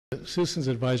Citizens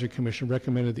Advisory Commission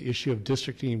recommended the issue of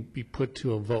districting be put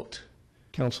to a vote.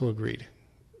 Council agreed.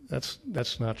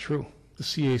 That's not true. The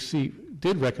CAC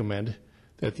did recommend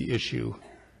that the issue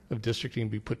of districting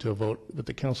be put to a vote, but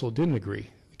the council didn't agree.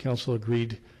 The council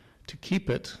agreed to keep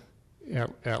it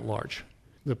at large.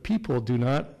 The people do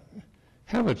not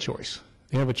have a choice.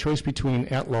 They have a choice between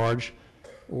at large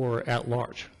or at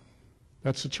large.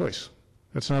 That's a choice.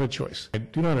 That's not a choice. I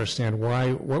do not understand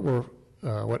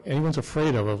what anyone's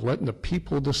afraid of letting the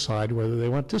people decide whether they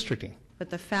want districting. But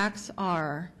the facts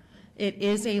are, it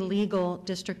is a legal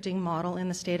districting model in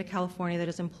the state of California that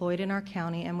is employed in our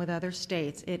county and with other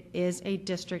states. It is a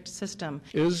district system.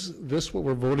 Is this what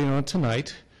we're voting on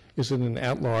tonight? Is it an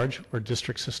at-large or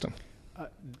district system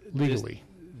legally?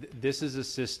 This is a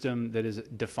system that is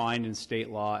defined in state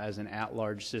law as an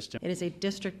at-large system. It is a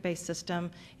district-based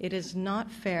system. It is not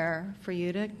fair for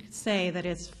you to say that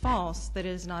it's false, that it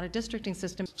is not a districting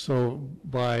system. So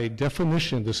by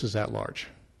definition, this is at-large.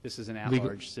 This is an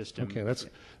at-large system. Okay,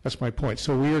 that's my point.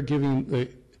 So we are giving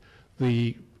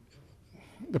the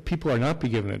people won't be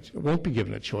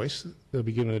given a choice. They'll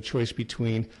be given a choice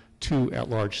between two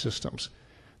at-large systems.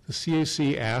 The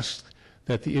CAC asked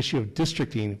that the issue of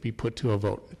districting be put to a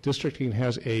vote. Districting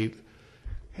has a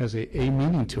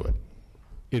meaning to it.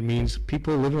 It means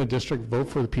people live in a district vote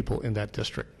for the people in that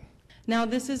district. Now,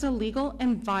 this is a legal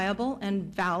and viable and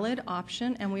valid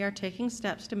option, and we are taking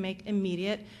steps to make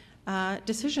immediate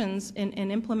decisions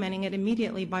in implementing it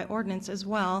immediately by ordinance as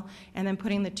well, and then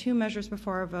putting the two measures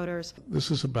before our voters. This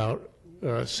is about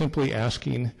simply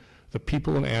asking the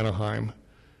people in Anaheim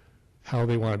how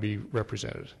they want to be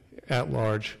represented, at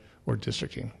large or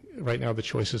districting. Right now the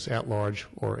choice is at large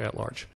or at large.